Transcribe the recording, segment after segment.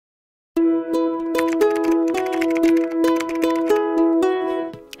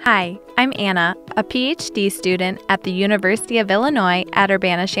Hi, I'm Anna, a PhD student at the University of Illinois at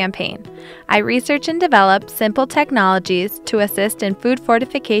Urbana-Champaign. I research and develop simple technologies to assist in food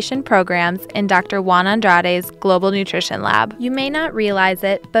fortification programs in Dr. Juan Andrade's Global Nutrition Lab. You may not realize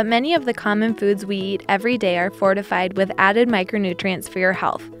it, but many of the common foods we eat every day are fortified with added micronutrients for your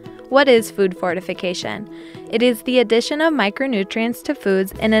health. What is food fortification? It is the addition of micronutrients to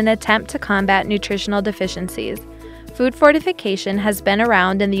foods in an attempt to combat nutritional deficiencies. Food fortification has been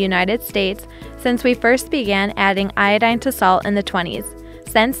around in the United States since we first began adding iodine to salt in the 20s.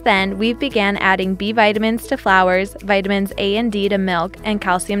 Since then, we've began adding B vitamins to flours, vitamins A and D to milk, and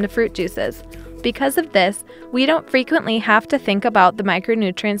calcium to fruit juices. Because of this, we don't frequently have to think about the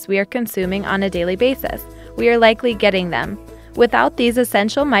micronutrients we are consuming on a daily basis. We are likely getting them. Without these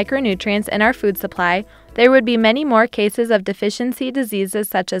essential micronutrients in our food supply, there would be many more cases of deficiency diseases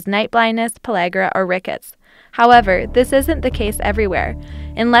such as night blindness, pellagra, or rickets. However, this isn't the case everywhere.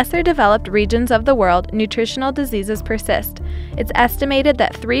 In lesser developed regions of the world, nutritional diseases persist. It's estimated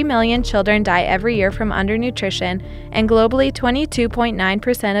that 3 million children die every year from undernutrition, and globally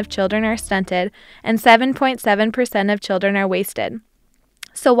 22.9% of children are stunted, and 7.7% of children are wasted.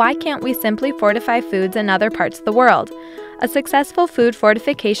 So why can't we simply fortify foods in other parts of the world? A successful food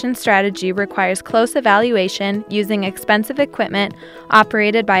fortification strategy requires close evaluation using expensive equipment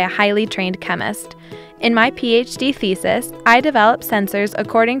operated by a highly trained chemist. In my PhD thesis, I developed sensors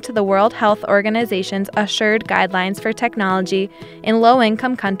according to the World Health Organization's assured guidelines for technology in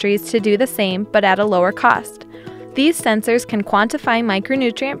low-income countries to do the same but at a lower cost. These sensors can quantify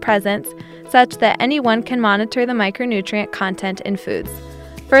micronutrient presence such that anyone can monitor the micronutrient content in foods.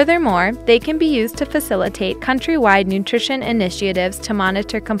 Furthermore, they can be used to facilitate countrywide nutrition initiatives to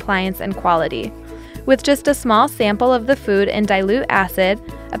monitor compliance and quality. With just a small sample of the food in dilute acid,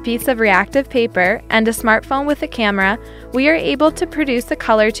 a piece of reactive paper, and a smartphone with a camera, we are able to produce a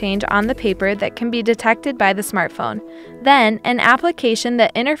color change on the paper that can be detected by the smartphone. Then, an application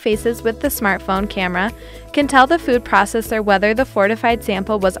that interfaces with the smartphone camera can tell the food processor whether the fortified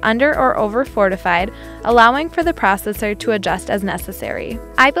sample was under or over fortified, allowing for the processor to adjust as necessary.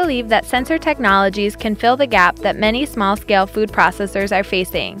 I believe that sensor technologies can fill the gap that many small-scale food processors are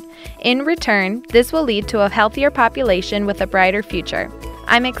facing. In return, this will lead to a healthier population with a brighter future.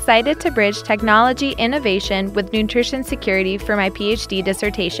 I'm excited to bridge technology innovation with nutrition security for my PhD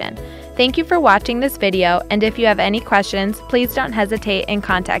dissertation. Thank you for watching this video, and if you have any questions, please don't hesitate in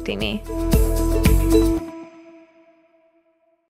contacting me.